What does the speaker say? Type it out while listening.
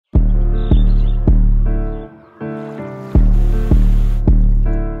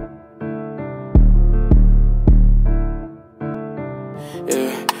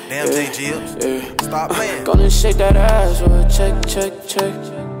Jibbs. Yeah. Stop playing. Gonna shake that ass or check, check, check.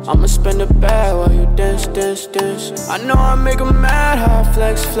 I'ma spend the bag while you dance, dance, dance. I know I make 'em mad, how I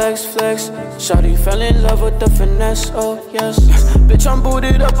flex, flex, flex. Shorty fell in love with the finesse, oh yes. Bitch, I'm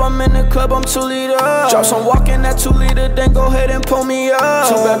booted up, I'm in the club, I'm toolyed up. Drop some walking that 2-liter, then go ahead and pull me up.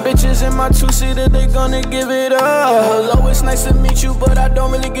 2 bad bitches in my 2-seater, they gonna give it up. Hello, it's nice to meet you, but I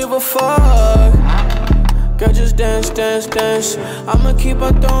don't really give a fuck. Girl, just dance, dance, dance. I'ma keep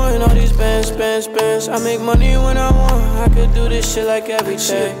on throwing all these bands, bands, bands. I make money when I want, I could do this shit like every day.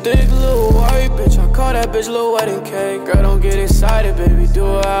 She a thick little white bitch, I call that bitch little wedding cake. Girl, don't get excited, baby, do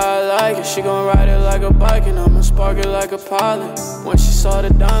it how I like it. She gon' ride it like a bike and I'ma spark it like a pilot. When she saw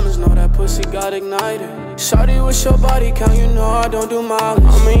the diamonds, know that pussy got ignited. Shorty, what's your body count? You know I don't do mileage.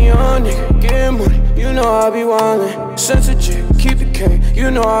 I'm a young nigga, get money, you know I be wildin'. Sense a chick, keep it K,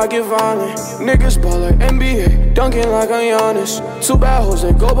 you know I get violent. Niggas ball like NBA, dunking like I'm Giannis. 2 bad hoes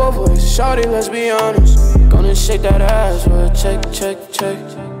that go both ways, shawty, let's be honest. Gonna shake that ass or check, check, check.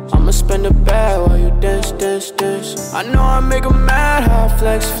 I'ma spend the bag while you dance, dance, dance. I know I make 'em mad, how I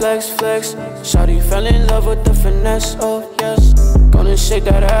flex, flex, flex. Shawty fell in love with the finesse, oh yes. Gonna shake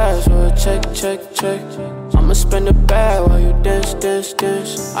that ass or check, check, check. I'ma spend the bag while you dance, dance,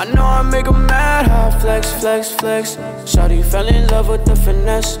 dance. I know I make 'em mad, how I flex, flex, flex. Shawty fell in love with the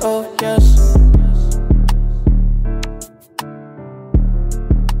finesse, oh yes.